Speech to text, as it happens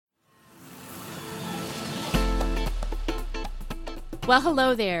Well,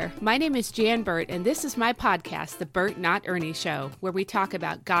 hello there. My name is Jan Burt, and this is my podcast, The Burt Not Ernie Show, where we talk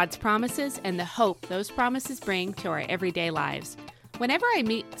about God's promises and the hope those promises bring to our everyday lives. Whenever I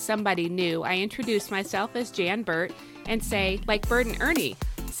meet somebody new, I introduce myself as Jan Burt and say, like Burt and Ernie,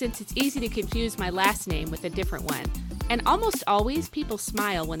 since it's easy to confuse my last name with a different one. And almost always people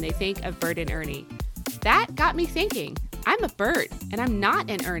smile when they think of Burt and Ernie. That got me thinking, I'm a Burt and I'm not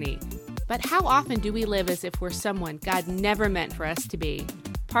an Ernie. But how often do we live as if we're someone God never meant for us to be?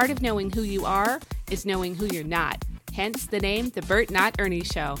 Part of knowing who you are is knowing who you're not. Hence the name, The Burt Not Ernie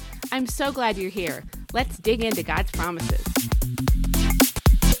Show. I'm so glad you're here. Let's dig into God's promises.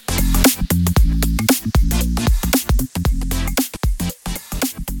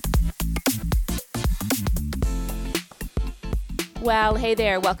 Well, hey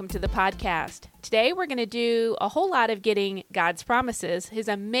there. Welcome to the podcast. Today, we're going to do a whole lot of getting God's promises, His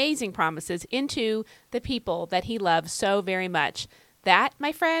amazing promises, into the people that He loves so very much. That,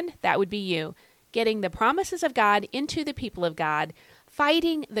 my friend, that would be you. Getting the promises of God into the people of God,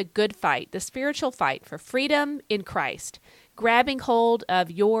 fighting the good fight, the spiritual fight for freedom in Christ, grabbing hold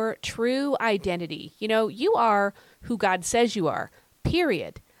of your true identity. You know, you are who God says you are,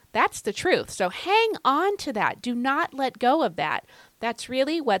 period. That's the truth. So hang on to that. Do not let go of that. That's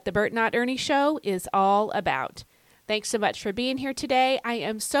really what the Burt Not Ernie Show is all about. Thanks so much for being here today. I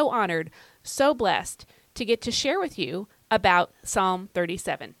am so honored, so blessed to get to share with you about Psalm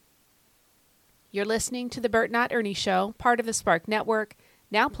 37. You're listening to the Burt Not Ernie Show, part of the Spark Network,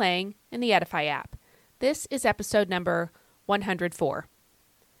 now playing in the Edify app. This is episode number 104.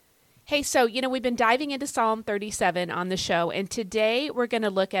 Hey, so, we've been diving into Psalm 37 on the show, and today we're going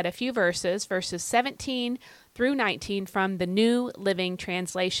to look at a few verses 17 through 19 from the New Living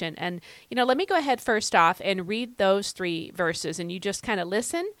Translation. And, let me go ahead first off and read those three verses, and you just kind of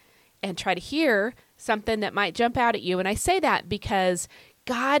listen and try to hear something that might jump out at you. And I say that because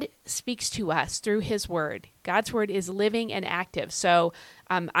God speaks to us through His Word. God's Word is living and active. So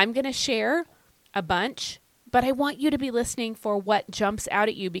I'm going to share a bunch, but I want you to be listening for what jumps out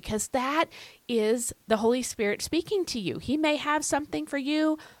at you, because that is the Holy Spirit speaking to you. He may have something for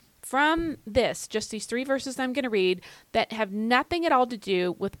you from just these three verses I'm going to read, that have nothing at all to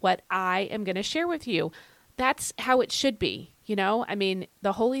do with what I am going to share with you. That's how it should be. The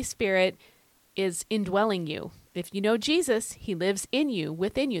Holy Spirit is indwelling you. If you know Jesus, He lives in you,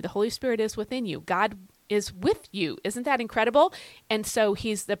 within you. The Holy Spirit is within you. God is with you. Isn't that incredible? And so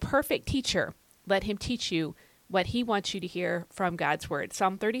He's the perfect teacher. Let Him teach you what He wants you to hear from God's Word.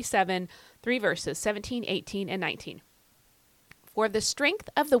 Psalm 37, 3 verses, 17, 18, and 19. For the strength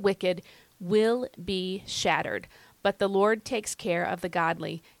of the wicked will be shattered, but the Lord takes care of the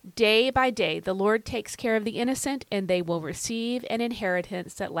godly. Day by day, the Lord takes care of the innocent, and they will receive an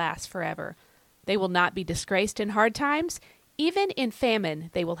inheritance that lasts forever. They will not be disgraced in hard times. Even in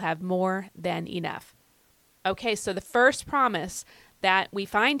famine, they will have more than enough. Okay, so the first promise that we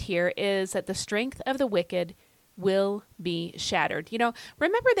find here is that the strength of the wicked will be shattered.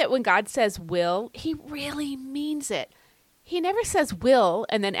 Remember that when God says will, He really means it. He never says will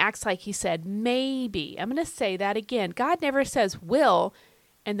and then acts like He said maybe. I'm going to say that again. God never says will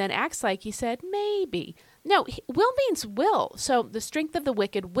and then acts like He said maybe. No, will means will. So the strength of the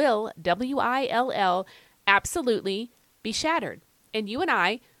wicked will, W-I-L-L, absolutely be shattered. And you and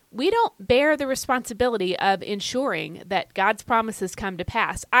I, we don't bear the responsibility of ensuring that God's promises come to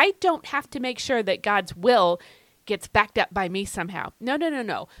pass. I don't have to make sure that God's will gets backed up by me somehow.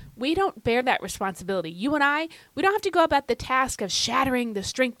 No. We don't bear that responsibility. You and I, we don't have to go about the task of shattering the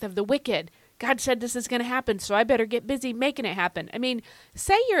strength of the wicked. God said this is going to happen, so I better get busy making it happen.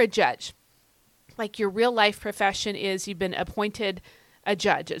 Say you're a judge. Like your real life profession is you've been appointed a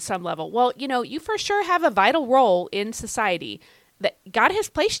judge at some level. Well, you for sure have a vital role in society. That God has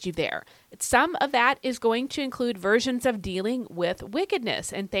placed you there. Some of that is going to include versions of dealing with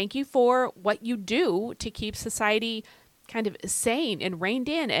wickedness. And thank you for what you do to keep society kind of sane and reined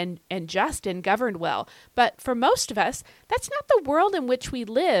in and just and governed well. But for most of us, that's not the world in which we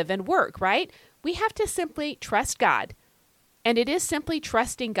live and work, right? We have to simply trust God. And it is simply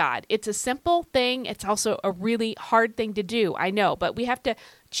trusting God. It's a simple thing. It's also a really hard thing to do, I know, but we have to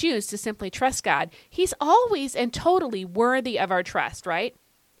choose to simply trust God. He's always and totally worthy of our trust, right?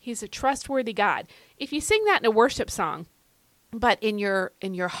 He's a trustworthy God. If you sing that in a worship song, but in your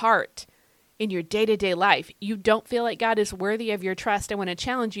heart, in your day-to-day life, you don't feel like God is worthy of your trust, I want to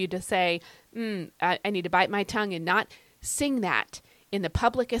challenge you to say, I need to bite my tongue and not sing that in the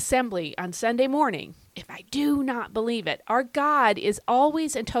public assembly on Sunday morning. If I do not believe it, our God is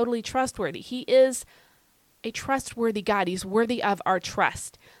always and totally trustworthy. He is a trustworthy God. He's worthy of our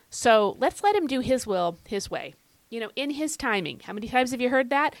trust. So let's let Him do His will, His way. In his timing. How many times have you heard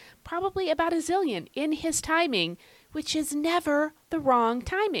that? Probably about a zillion. In his timing, which is never the wrong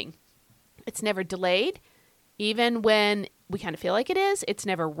timing. It's never delayed. Even when we kind of feel like it is, it's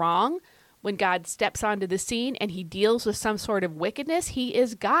never wrong. When God steps onto the scene and he deals with some sort of wickedness, he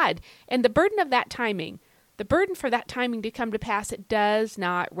is God. And the burden of that timing, the burden for that timing to come to pass, it does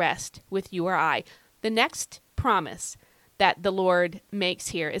not rest with you or I. The next promise that the Lord makes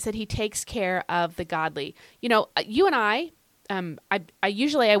here is that he takes care of the godly. You and I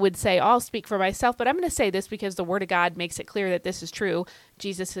usually I would say, I'll speak for myself, but I'm going to say this because the Word of God makes it clear that this is true.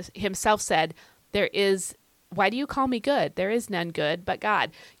 Jesus himself said, why do you call me good? There is none good but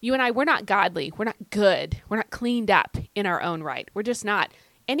God. You and I, we're not godly. We're not good. We're not cleaned up in our own right. We're just not.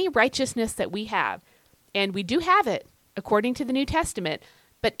 Any righteousness that we have, and we do have it according to the New Testament,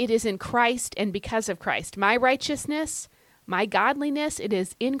 but it is in Christ and because of Christ. My righteousness, my godliness, it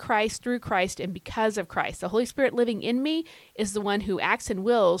is in Christ, through Christ, and because of Christ. The Holy Spirit living in me is the one who acts and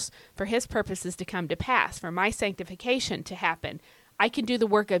wills for his purposes to come to pass, for my sanctification to happen. I can do the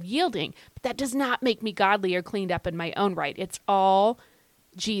work of yielding, but that does not make me godly or cleaned up in my own right. It's all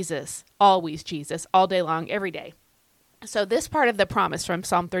Jesus, always Jesus, all day long, every day. So this part of the promise from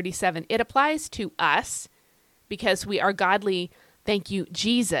Psalm 37, it applies to us because we are godly. Thank you,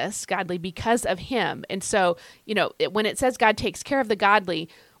 Jesus, godly because of him. And so, when it says God takes care of the godly,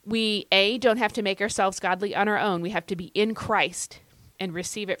 we, don't have to make ourselves godly on our own. We have to be in Christ and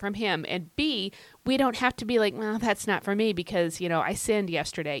receive it from him. And B, we don't have to be like, well, that's not for me because, I sinned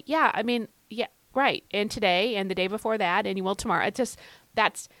yesterday. Yeah, right. And today and the day before that, and you will tomorrow.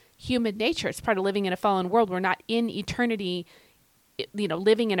 That's human nature. It's part of living in a fallen world. We're not in eternity,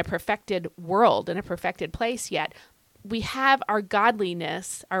 living in a perfected world, in a perfected place yet. We have our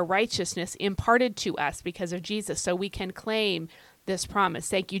godliness, our righteousness imparted to us because of Jesus, so we can claim this promise.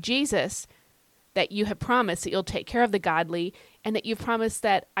 Thank you, Jesus, that you have promised that you'll take care of the godly, and that you've promised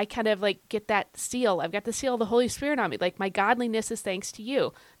that I kind of get that seal. I've got the seal of the Holy Spirit on me. My godliness is thanks to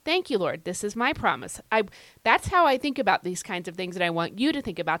you. Thank you, Lord. This is my promise. That's how I think about these kinds of things, and I want you to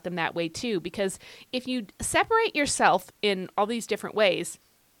think about them that way too, because if you separate yourself in all these different ways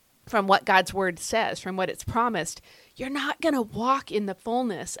from what God's word says, from what it's promised, you're not going to walk in the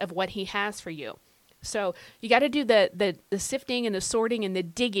fullness of what he has for you. So you got to do the sifting and the sorting and the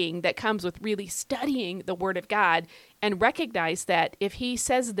digging that comes with really studying the word of God, and recognize that if he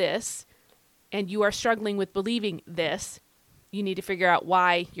says this and you are struggling with believing this, you need to figure out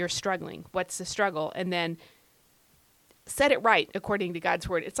why you're struggling. What's the struggle? And then set it right according to God's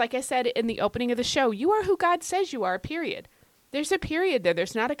word. It's like I said in the opening of the show, you are who God says you are, period. There's a period there.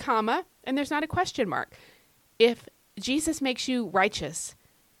 There's not a comma and there's not a question mark. If Jesus makes you righteous,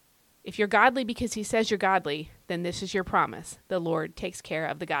 if you're godly because he says you're godly, then this is your promise. The Lord takes care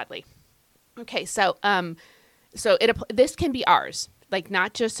of the godly. Okay, so this can be ours,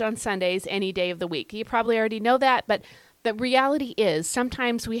 not just on Sundays, any day of the week. You probably already know that, but the reality is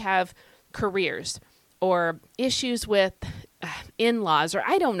sometimes we have careers or issues with in-laws, or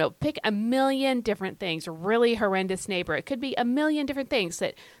I don't know, pick a million different things, a really horrendous neighbor. It could be a million different things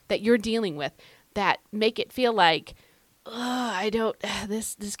that you're dealing with that make it feel like,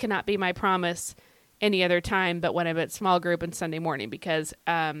 this cannot be my promise any other time but when I'm at small group and Sunday morning, because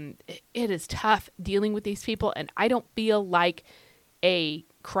it is tough dealing with these people, and I don't feel like a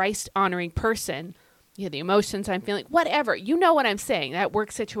Christ-honoring person. The emotions I'm feeling, whatever, you know what I'm saying. That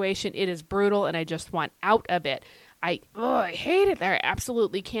work situation, it is brutal, and I just want out of it. I hate it there. I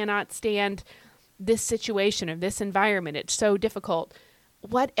absolutely cannot stand this situation or this environment. It's so difficult.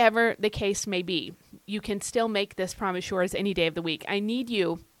 Whatever the case may be, you can still make this promise yours any day of the week. I need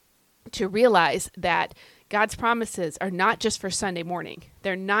you to realize that God's promises are not just for Sunday morning.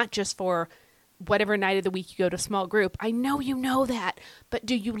 They're not just for whatever night of the week you go to small group. I know you know that, but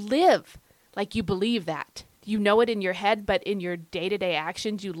do you live like you believe that? You know it in your head, but in your day-to-day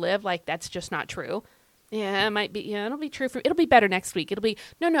actions, you live like that's just not true. Yeah, it might be. Yeah, it'll be true. It'll be better next week. It'll be,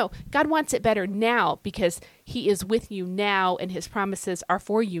 no. God wants it better now because he is with you now and his promises are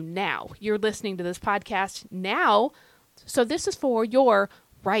for you now. You're listening to this podcast now. So this is for your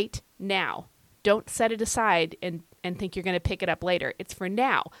right now. Don't set it aside and think you're going to pick it up later. It's for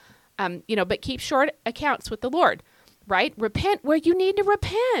now. But keep short accounts with the Lord, right? Repent where you need to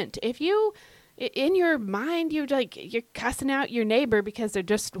repent. If you, in your mind, you're cussing out your neighbor because they're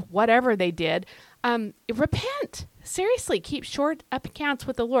just whatever they did, repent. Seriously, keep short up accounts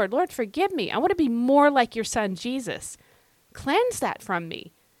with the Lord. Lord, forgive me. I want to be more like your son, Jesus. Cleanse that from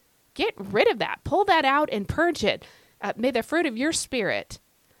me. Get rid of that. Pull that out and purge it. May the fruit of your spirit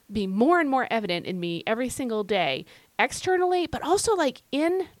be more and more evident in me every single day externally, but also like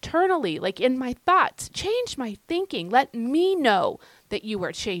internally, like in my thoughts. Change my thinking. Let me know that you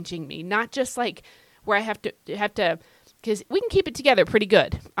are changing me, not just like where I have to, because we can keep it together pretty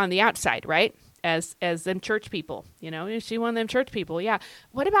good on the outside, right? As them church people, is she one of them church people? Yeah.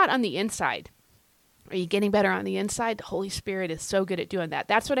 What about on the inside? Are you getting better on the inside? The Holy Spirit is so good at doing that.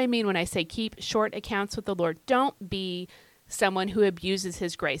 That's what I mean when I say keep short accounts with the Lord. Don't be someone who abuses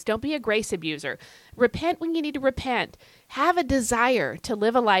his grace. Don't be a grace abuser. Repent when you need to repent. Have a desire to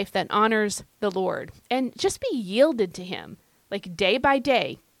live a life that honors the Lord and just be yielded to him. Like day by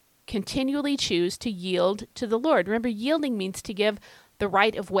day, continually choose to yield to the Lord. Remember, yielding means to give the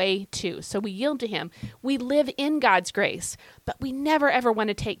right of way to. So we yield to him. We live in God's grace, but we never ever want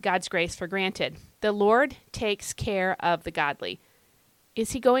to take God's grace for granted. The Lord takes care of the godly.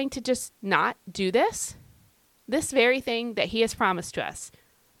 Is he going to just not do this? This very thing that he has promised to us.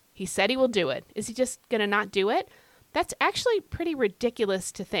 He said he will do it. Is he just going to not do it? That's actually pretty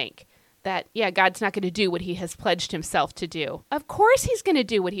ridiculous to think that, God's not going to do what he has pledged himself to do. Of course he's going to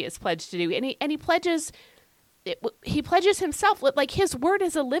do what he has pledged to do. And he pledges himself, like his word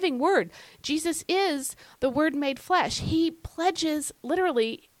is a living word. Jesus is the word made flesh. He pledges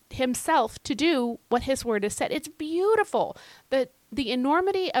literally himself to do what his word has said. It's beautiful. The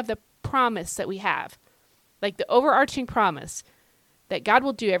enormity of the promise that we have, like the overarching promise that God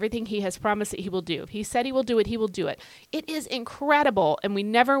will do everything he has promised that he will do. If he said he will do it, he will do it. It is incredible. And we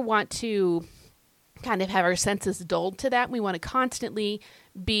never want to kind of have our senses dulled to that. We want to constantly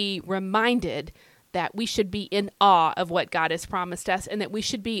be reminded that we should be in awe of what God has promised us, and that we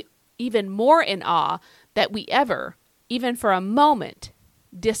should be even more in awe that we ever, even for a moment,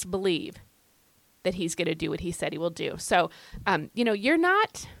 disbelieve that he's going to do what he said he will do. So, you're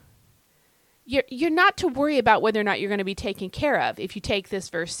not to worry about whether or not you're going to be taken care of if you take this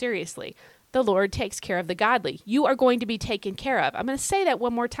verse seriously. The Lord takes care of the godly. You are going to be taken care of. I'm going to say that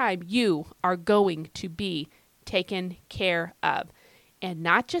one more time. You are going to be taken care of. And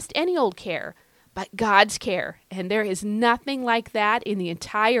not just any old care, but God's care. And there is nothing like that in the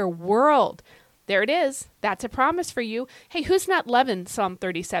entire world. There it is. That's a promise for you. Hey, who's not loving Psalm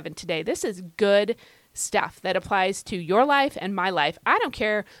 37 today? This is good stuff that applies to your life and my life. I don't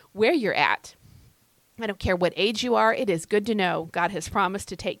care where you're at. I don't care what age you are. It is good to know God has promised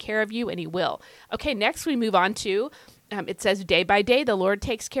to take care of you, and he will. Okay, next we move on to, it says, day by day, the Lord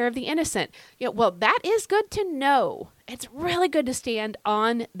takes care of the innocent. Well, that is good to know. It's really good to stand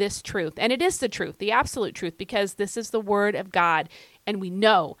on this truth. And it is the truth, the absolute truth, because this is the word of God. And we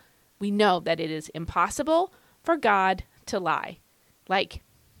know that it is impossible for God to lie. Like,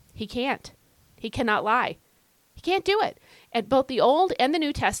 he can't. He cannot lie. He can't do it. And both the Old and the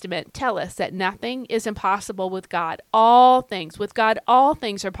New Testament tell us that nothing is impossible with God. With God, all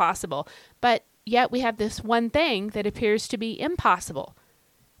things are possible. But yet we have this one thing that appears to be impossible.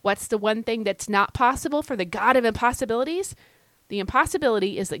 What's the one thing that's not possible for the God of impossibilities? The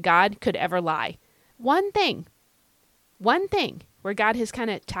impossibility is that God could ever lie. One thing where God has kind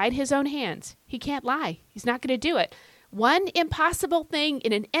of tied his own hands. He can't lie. He's not going to do it. One impossible thing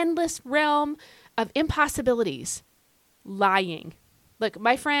in an endless realm of impossibilities. Lying. Look,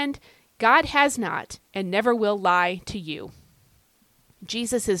 my friend, God has not and never will lie to you.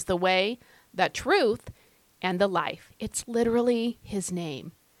 Jesus is the way, the truth, and the life. It's literally his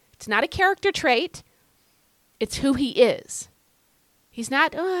name. It's not a character trait. It's who he is. He's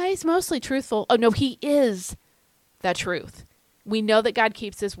not, he's mostly truthful. Oh, no, he is the truth. We know that God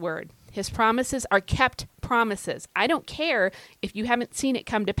keeps his word. His promises are kept promises. I don't care if you haven't seen it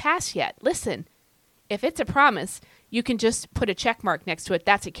come to pass yet. Listen, if it's a promise, you can just put a check mark next to it.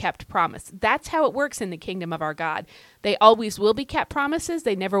 That's a kept promise. That's how it works in the kingdom of our God. They always will be kept promises.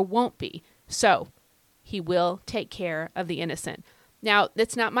 They never won't be. So he will take care of the innocent. Now,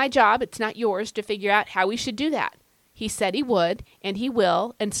 it's not my job. It's not yours to figure out how we should do that. He said he would, and he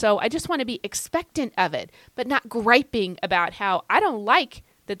will. And so I just want to be expectant of it, but not griping about how I don't like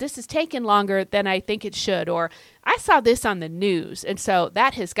that this has taken longer than I think it should, or I saw this on the news, and so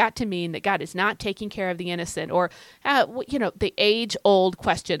that has got to mean that God is not taking care of the innocent, or, the age-old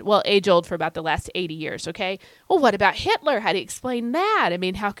question. Well, age-old for about the last 80 years, okay? Well, what about Hitler? How do you explain that? I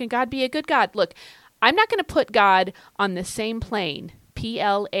mean, how can God be a good God? Look, I'm not going to put God on the same plane,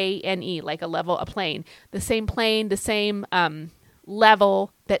 plane, like a plane, the same plane, the same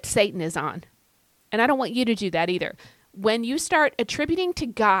level that Satan is on. And I don't want you to do that either. When you start attributing to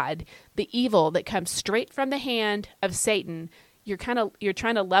God the evil that comes straight from the hand of Satan, you're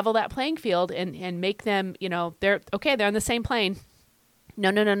trying to level that playing field and make them, they're on the same plane.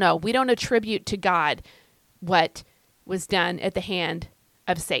 No. We don't attribute to God what was done at the hand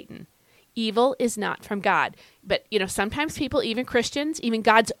of Satan. Evil is not from God. But, sometimes people, even Christians, even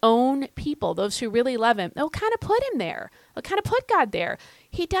God's own people, those who really love him, they'll kind of put him there. They'll kind of put God there.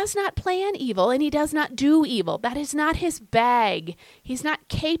 He does not plan evil and he does not do evil. That is not his bag. He's not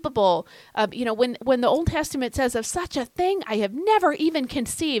capable of, when the Old Testament says of such a thing, I have never even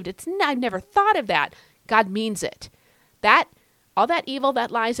conceived. I've never thought of that. God means it. All that evil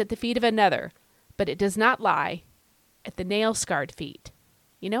that lies at the feet of another, but it does not lie at the nail-scarred feet.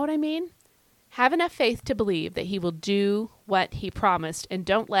 You know what I mean? Have enough faith to believe that he will do what he promised, and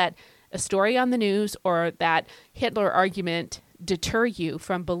don't let a story on the news or that Hitler argument deter you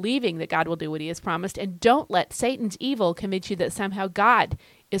from believing that God will do what he has promised, and don't let Satan's evil convince you that somehow God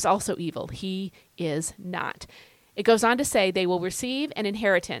is also evil. He is not. It goes on to say they will receive an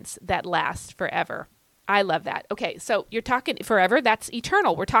inheritance that lasts forever. I love that. Okay, so you're talking forever, that's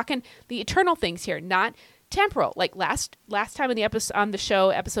eternal. We're talking the eternal things here, not temporal. Like last time on the show,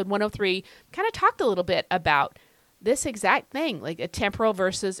 episode 103, kind of talked a little bit about this exact thing, like a temporal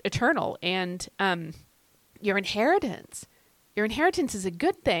versus eternal, and your inheritance. Your inheritance is a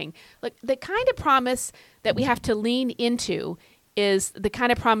good thing. Like the kind of promise that we have to lean into is the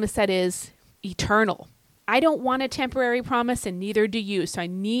kind of promise that is eternal. I don't want a temporary promise, and neither do you. So I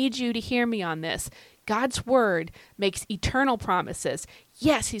need you to hear me on this. God's word makes eternal promises.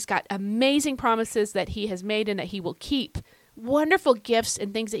 Yes, he's got amazing promises that he has made and that he will keep. Wonderful gifts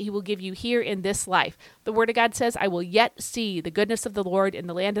and things that he will give you here in this life. The word of God says, I will yet see the goodness of the Lord in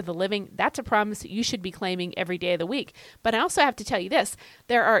the land of the living. That's a promise that you should be claiming every day of the week. But I also have to tell you this.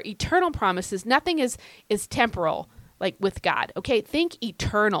 There are eternal promises. Nothing is temporal like with God. Okay, think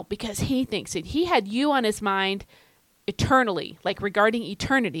eternal because he thinks it. He had you on his mind eternally, like regarding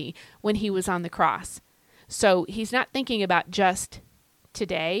eternity when he was on the cross. So he's not thinking about just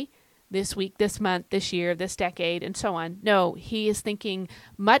today, this week, this month, this year, this decade, and so on. No, he is thinking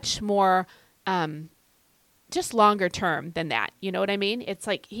much more just longer term than that. You know what I mean? It's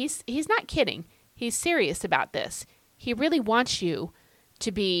like he's not kidding. He's serious about this. He really wants you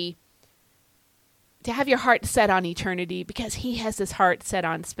to have your heart set on eternity because he has his heart set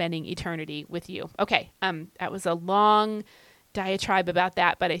on spending eternity with you. Okay, that was a long diatribe about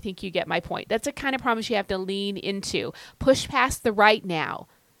that, but I think you get my point. That's a kind of promise you have to lean into. Push past the right now,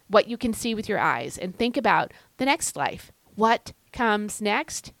 what you can see with your eyes, and think about the next life. What comes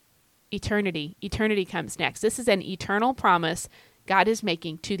next? Eternity. Eternity comes next. This is an eternal promise God is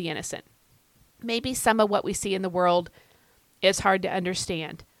making to the innocent. Maybe some of what we see in the world is hard to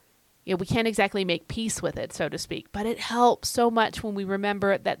understand. We can't exactly make peace with it, so to speak, but it helps so much when we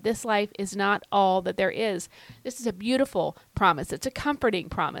remember that this life is not all that there is. This is a beautiful promise. It's a comforting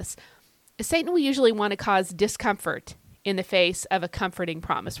promise. Satan will usually want to cause discomfort in the face of a comforting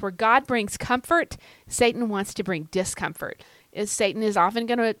promise. Where God brings comfort, Satan wants to bring discomfort. Satan is often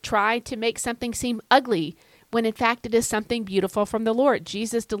going to try to make something seem ugly when in fact it is something beautiful from the Lord.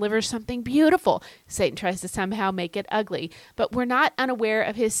 Jesus delivers something beautiful. Satan tries to somehow make it ugly, but we're not unaware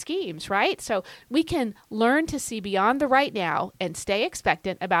of his schemes, right? So we can learn to see beyond the right now and stay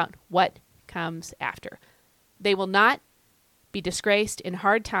expectant about what comes after. They will not be disgraced in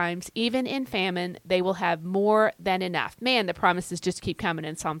hard times, even in famine. They will have more than enough. Man, the promises just keep coming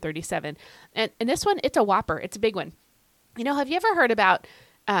in Psalm 37. And this one, it's a whopper. It's a big one. Have you ever heard about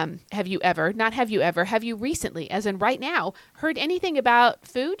have you recently, as in right now, heard anything about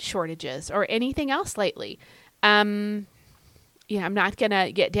food shortages or anything else lately? I'm not going to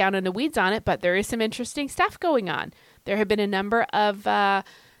get down in the weeds on it, but there is some interesting stuff going on. There have been a number of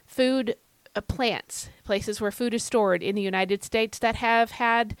food plants, places where food is stored in the United States that have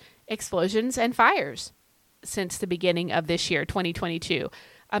had explosions and fires since the beginning of this year, 2022.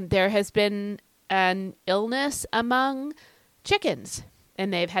 There has been an illness among chickens,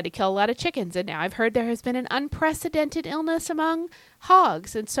 and they've had to kill a lot of chickens. And now I've heard there has been an unprecedented illness among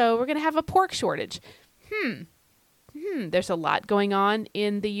hogs. And so we're going to have a pork shortage. There's a lot going on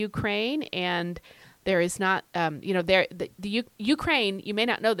in the Ukraine, and there is not, Ukraine, you may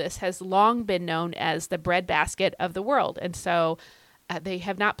not know this, has long been known as the breadbasket of the world. And so they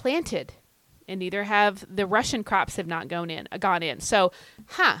have not planted, and neither have the Russian crops have not gone in. So,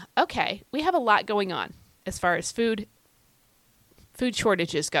 okay, we have a lot going on as far as food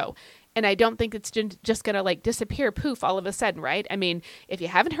shortages go. And I don't think it's just going to disappear poof all of a sudden, right? I mean, if you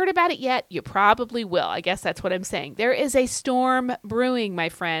haven't heard about it yet, you probably will. I guess that's what I'm saying. There is a storm brewing, my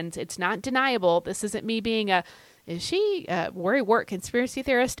friends. It's not deniable. This isn't me being is she a worry wart conspiracy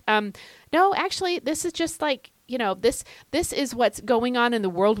theorist? No, actually, this is just this is what's going on in the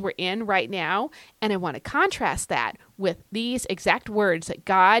world we're in right now. And I want to contrast that with these exact words that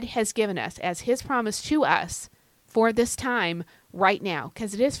God has given us as his promise to us for this time right now,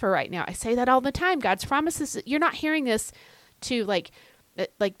 because it is for right now. I say that all the time. God's promises, you're not hearing this to like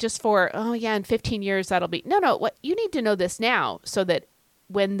just for, oh yeah, in 15 years that'll be. No, what you need to know this now so that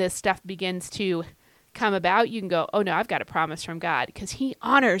when this stuff begins to come about, you can go, oh no, I've got a promise from God, because he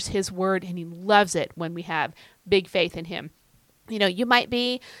honors his word and he loves it when we have big faith in him. You know, you may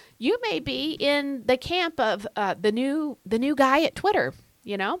be in the camp of the new guy at Twitter,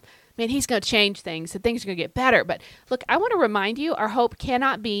 you know. Man, he's going to change things and things are going to get better. But look, I want to remind you, our hope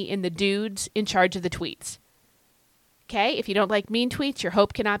cannot be in the dudes in charge of the tweets. Okay? If you don't like mean tweets, your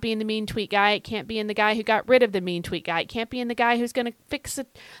hope cannot be in the mean tweet guy. It can't be in the guy who got rid of the mean tweet guy. It can't be in the guy who's going to fix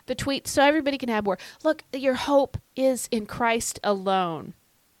the tweets so everybody can have more. Look, your hope is in Christ alone,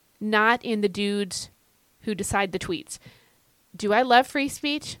 not in the dudes who decide the tweets. Do I love free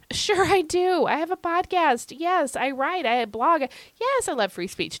speech? Sure I do. I have a podcast. Yes, I write. I blog. Yes, I love free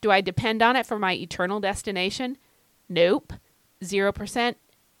speech. Do I depend on it for my eternal destination? Nope. 0%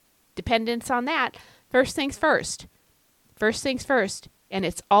 dependence on that. First things first. First things first. And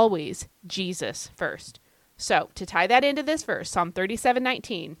it's always Jesus first. So to tie that into this verse, Psalm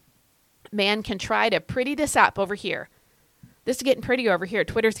 37:19, man can try to pretty this up over here. This is getting pretty over here.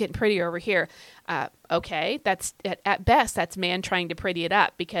 Twitter's getting pretty over here. Okay, that's at best, that's man trying to pretty it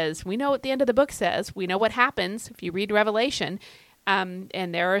up, because we know what the end of the book says. We know what happens if you read Revelation. And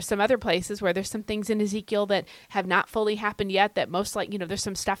there are some other places where there's some things in Ezekiel that have not fully happened yet, that most there's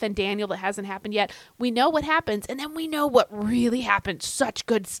some stuff in Daniel that hasn't happened yet. We know what happens, and then we know what really happens. Such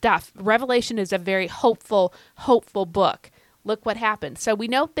good stuff. Revelation is a very hopeful book. Look what happens. So we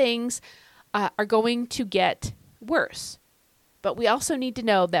know things are going to get worse. But we also need to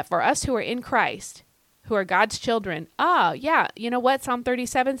know that for us who are in Christ, who are God's children, you know what Psalm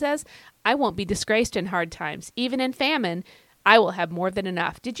 37 says? I won't be disgraced in hard times. Even in famine, I will have more than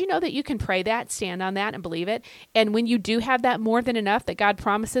enough. Did you know that you can pray that, stand on that, and believe it? And when you do have that more than enough that God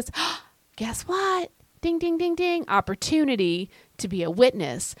promises, guess what? Ding, ding, ding, ding. Opportunity to be a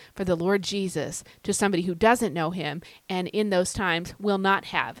witness for the Lord Jesus to somebody who doesn't know him, and in those times will not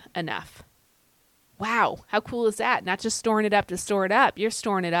have enough. Wow, how cool is that? Not just storing it up to store it up. You're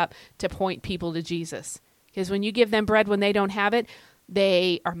storing it up to point people to Jesus. Because when you give them bread when they don't have it,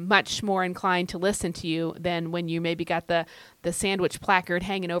 they are much more inclined to listen to you than when you maybe got the sandwich placard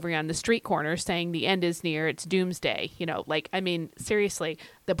hanging over you on the street corner saying the end is near, it's doomsday. Seriously,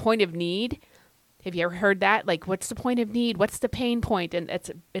 the point of need. Have you ever heard that? Like, what's the point of need? What's the pain point? And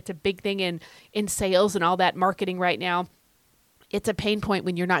it's a big thing in sales and all that marketing right now. It's a pain point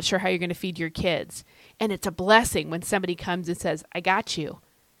when you're not sure how you're going to feed your kids. And it's a blessing when somebody comes and says, I got you.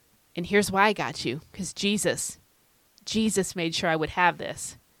 And here's why I got you. Because Jesus made sure I would have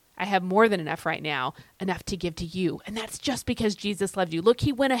this. I have more than enough right now, enough to give to you. And that's just because Jesus loved you. Look,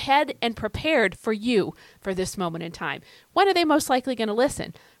 he went ahead and prepared for you for this moment in time. When are they most likely going to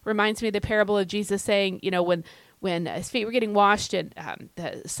listen? Reminds me of the parable of Jesus saying, when his feet were getting washed, and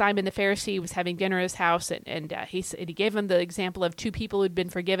Simon the Pharisee was having dinner at his house, and he gave him the example of two people who'd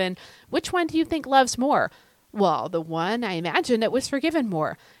been forgiven. Which one do you think loves more? Well, the one, I imagine, that was forgiven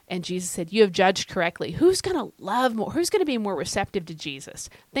more. And Jesus said, you have judged correctly. Who's going to love more? Who's going to be more receptive to Jesus?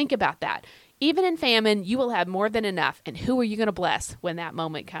 Think about that. Even in famine, you will have more than enough. And who are you going to bless when that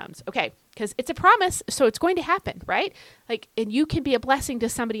moment comes? Okay, because it's a promise, so it's going to happen, right? And you can be a blessing to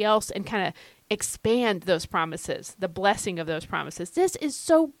somebody else and kind of expand those promises, the blessing of those promises. This is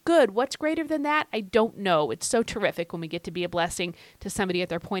so good. What's greater than that? I don't know. It's so terrific when we get to be a blessing to somebody at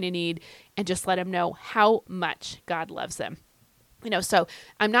their point of need and just let them know how much God loves them. So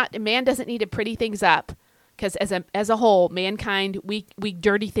man doesn't need to pretty things up, because as a whole, mankind, we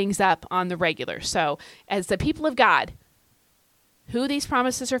dirty things up on the regular. So as the people of God, who these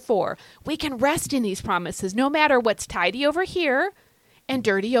promises are for, we can rest in these promises no matter what's tidy over here and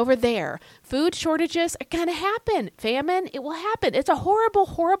dirty over there. Food shortages are going to happen. Famine, it will happen. It's a horrible,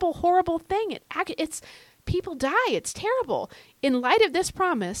 horrible, horrible thing. It's people die. It's terrible. In light of this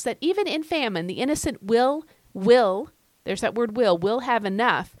promise that even in famine, the innocent will, there's that word will have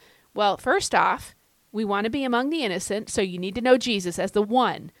enough. Well, first off, we want to be among the innocent, so you need to know Jesus as the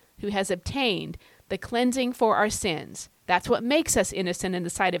one who has obtained the cleansing for our sins. That's what makes us innocent in the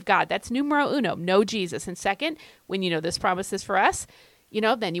sight of God. That's numero uno, know Jesus. And second, when you know this promise is for us,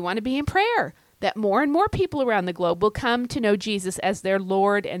 then you want to be in prayer that more and more people around the globe will come to know Jesus as their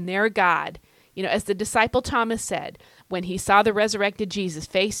Lord and their God. As the disciple Thomas said, when he saw the resurrected Jesus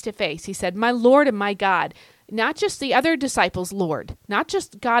face to face, he said, my Lord and my God. Not just the other disciples' Lord, not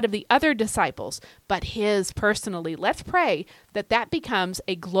just God of the other disciples, but his personally. Let's pray that becomes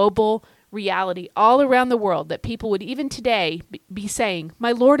a global reality all around the world, that people would even today be saying,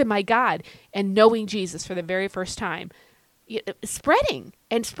 my Lord and my God, and knowing Jesus for the very first time. spreading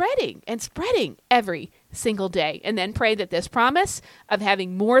and spreading and spreading every single day. And then pray that this promise of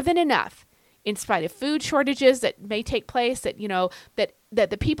having more than enough, in spite of food shortages that may take place, that, that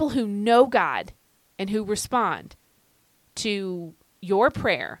the people who know God and who respond to your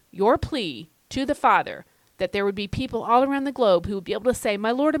prayer, your plea to the Father, that there would be people all around the globe who would be able to say, my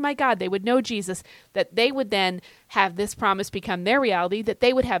Lord and my God, they would know Jesus, that they would then have this promise become their reality, that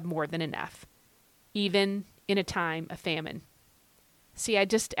they would have more than enough, even in a time of famine. See, I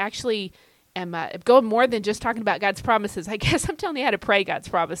just actually am going more than just talking about God's promises. I guess I'm telling you how to pray God's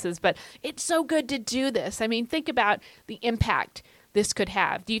promises, but it's so good to do this. I mean, think about the impact this could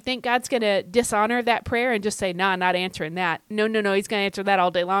have. Do you think God's going to dishonor that prayer and just say, nah, not answering that? No, he's going to answer that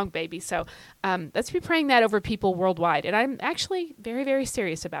all day long, baby. So let's be praying that over people worldwide. And I'm actually very, very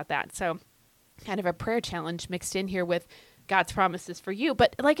serious about that. So kind of a prayer challenge mixed in here with God's promises for you.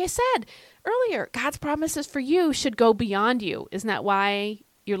 But like I said earlier, God's promises for you should go beyond you. Isn't that why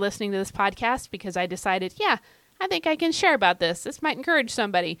you're listening to this podcast? Because I decided, I think I can share about this. This might encourage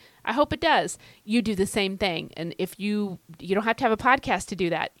somebody. I hope it does. You do the same thing. And if you don't have to have a podcast to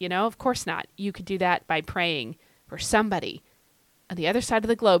do that, of course not. You could do that by praying for somebody on the other side of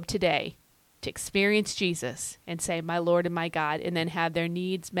the globe today to experience Jesus and say, my Lord and my God, and then have their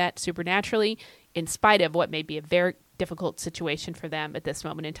needs met supernaturally in spite of what may be a very difficult situation for them at this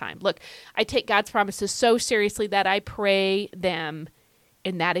moment in time. Look, I take God's promises so seriously that I pray them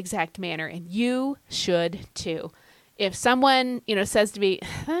in that exact manner, and you should too. If someone, says to me,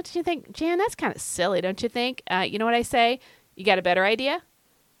 don't you think, Jan, that's kind of silly, don't you think? You know what I say? You got a better idea?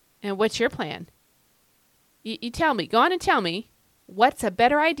 And what's your plan? You tell me. Go on and tell me what's a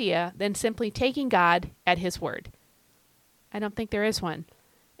better idea than simply taking God at his word. I don't think there is one.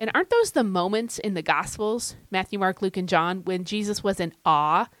 And aren't those the moments in the Gospels, Matthew, Mark, Luke, and John, when Jesus was in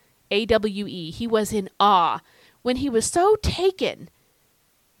awe, A-W-E, he was in awe, when he was so taken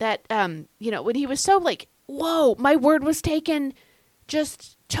that, when he was so like, whoa, my word was taken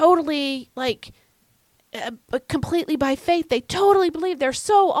just totally completely by faith. They totally believe. They're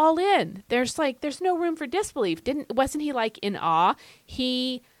so all in. There's no room for disbelief. Wasn't he in awe?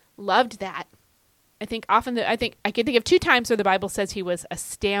 He loved that. I think I can think of 2 times where the Bible says he was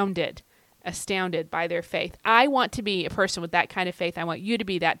astounded by their faith. I want to be a person with that kind of faith. I want you to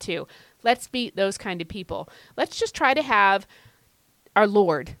be that too. Let's be those kind of people. Let's just try to have our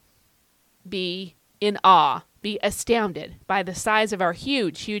Lord be in awe, be astounded by the size of our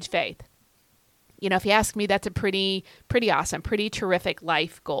huge, huge faith. If you ask me, that's a pretty awesome, pretty terrific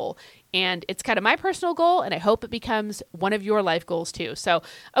life goal. And it's kind of my personal goal, and I hope it becomes one of your life goals too. So,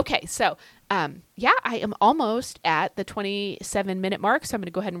 okay. So, I am almost at the 27-minute mark, so I'm going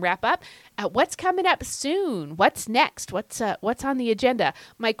to go ahead and wrap up. What's coming up soon? What's next? What's on the agenda?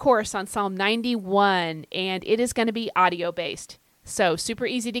 My course on Psalm 91, and it is going to be audio-based. So super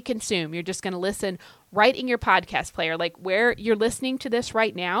easy to consume. You're just going to listen right in your podcast player, like where you're listening to this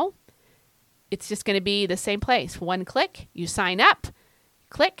right now. It's just going to be the same place. One click, you sign up,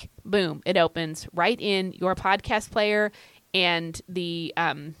 click, boom, it opens right in your podcast player. And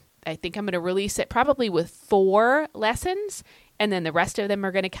I think I'm going to release it probably with 4 lessons, and then the rest of them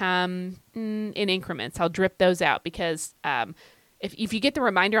are going to come in increments. I'll drip those out because if you get the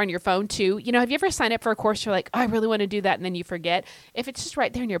reminder on your phone too, have you ever signed up for a course, you're like, oh, I really want to do that, and then you forget? If it's just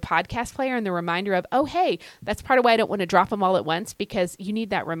right there in your podcast player and the reminder of, oh, hey, that's part of why I don't want to drop them all at once, because you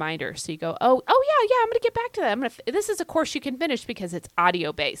need that reminder. So you go, oh yeah, I'm going to get back to that. This is a course you can finish because it's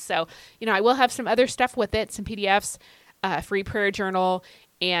audio based. So, I will have some other stuff with it, some PDFs, free prayer journal,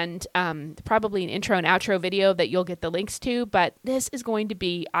 and probably an intro and outro video that you'll get the links to, but this is going to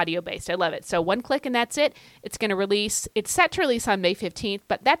be audio-based. I love it. So one click and that's it. It's going to release. It's set to release on May 15th,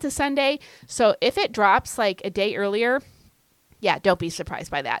 but that's a Sunday. So if it drops a day earlier, don't be surprised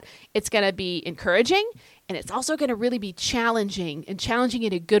by that. It's going to be encouraging, and it's also going to really be challenging, and challenging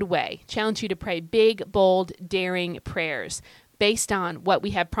in a good way. Challenge you to pray big, bold, daring prayers based on what we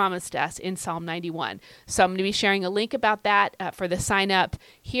have promised us in Psalm 91. So I'm going to be sharing a link about that for the sign up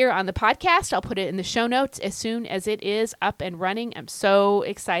here on the podcast. I'll put it in the show notes as soon as it is up and running. I'm so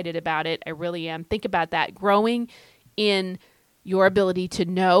excited about it. I really am. Think about that. Growing in your ability to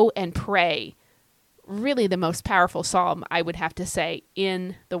know and pray. Really the most powerful psalm, I would have to say,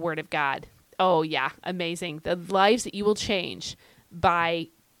 in the Word of God. Oh yeah, amazing. The lives that you will change by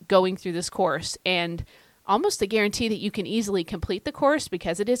going through this course, and almost a guarantee that you can easily complete the course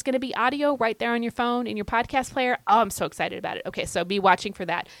because it is going to be audio right there on your phone in your podcast player. Oh, I'm so excited about it. Okay, so be watching for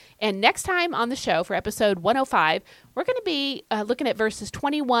that. And next time on the show for episode 105, we're going to be looking at verses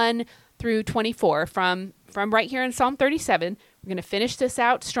 21 through 24 from right here in Psalm 37. We're going to finish this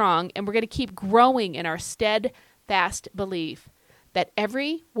out strong, and we're going to keep growing in our steadfast steadfast belief that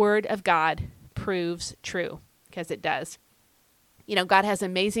every word of God proves true, because it does. You know, God has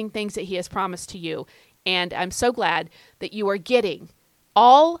amazing things that he has promised to you, and I'm so glad that you are getting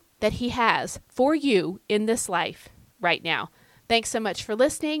all that he has for you in this life right now. Thanks so much for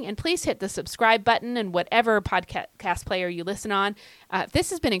listening, and please hit the subscribe button in whatever podcast player you listen on. If this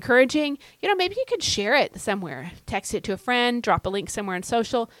has been encouraging, maybe you could share it somewhere. Text it to a friend, drop a link somewhere on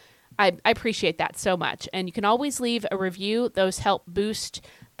social. I appreciate that so much. And you can always leave a review. Those help boost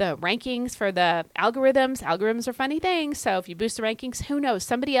the rankings for the algorithms. Algorithms are funny things. So if you boost the rankings, who knows,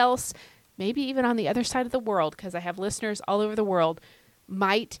 somebody else, maybe even on the other side of the world, because I have listeners all over the world,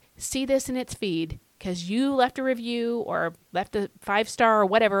 might see this in its feed because you left a review or left a 5-star or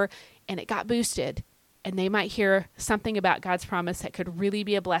whatever, and it got boosted. And they might hear something about God's promise that could really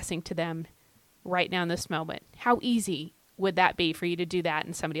be a blessing to them right now in this moment. How easy would that be for you to do that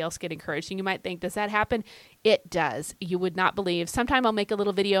and somebody else get encouraged? And you might think, does that happen? It does. You would not believe. Sometime I'll make a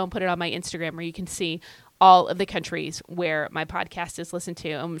little video and put it on my Instagram where you can see all of the countries where my podcast is listened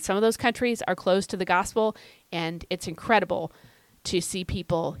to. Some of those countries are closed to the gospel, and it's incredible to see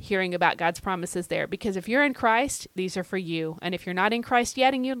people hearing about God's promises there. Because if you're in Christ, these are for you. And if you're not in Christ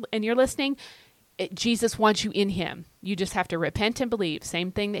yet and you're listening, Jesus wants you in him. You just have to repent and believe.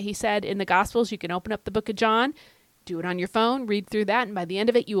 Same thing that he said in the Gospels. You can open up the book of John, do it on your phone, read through that, and by the end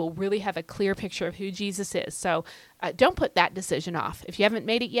of it, you will really have a clear picture of who Jesus is. So don't put that decision off. If you haven't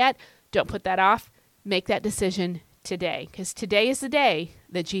made it yet, don't put that off. Make that decision today, because today is the day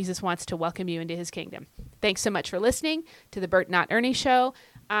that Jesus wants to welcome you into his kingdom. Thanks so much for listening to the Bert Not Ernie Show.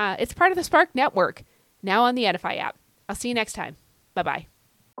 It's part of the Spark Network, now on the Edify app. I'll see you next time. Bye-bye.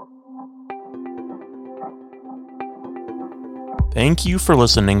 Thank you for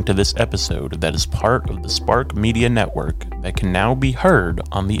listening to this episode that is part of the Spark Media Network that can now be heard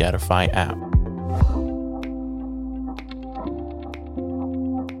on the Edify app.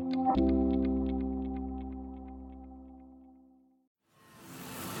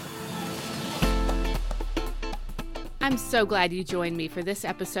 I'm so glad you joined me for this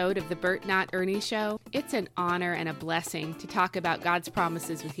episode of the Bert Not Ernie Show. It's an honor and a blessing to talk about God's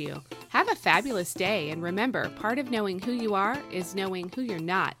promises with you. Have a fabulous day, and remember, part of knowing who you are is knowing who you're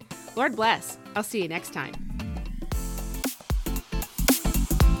not. Lord bless. I'll see you next time.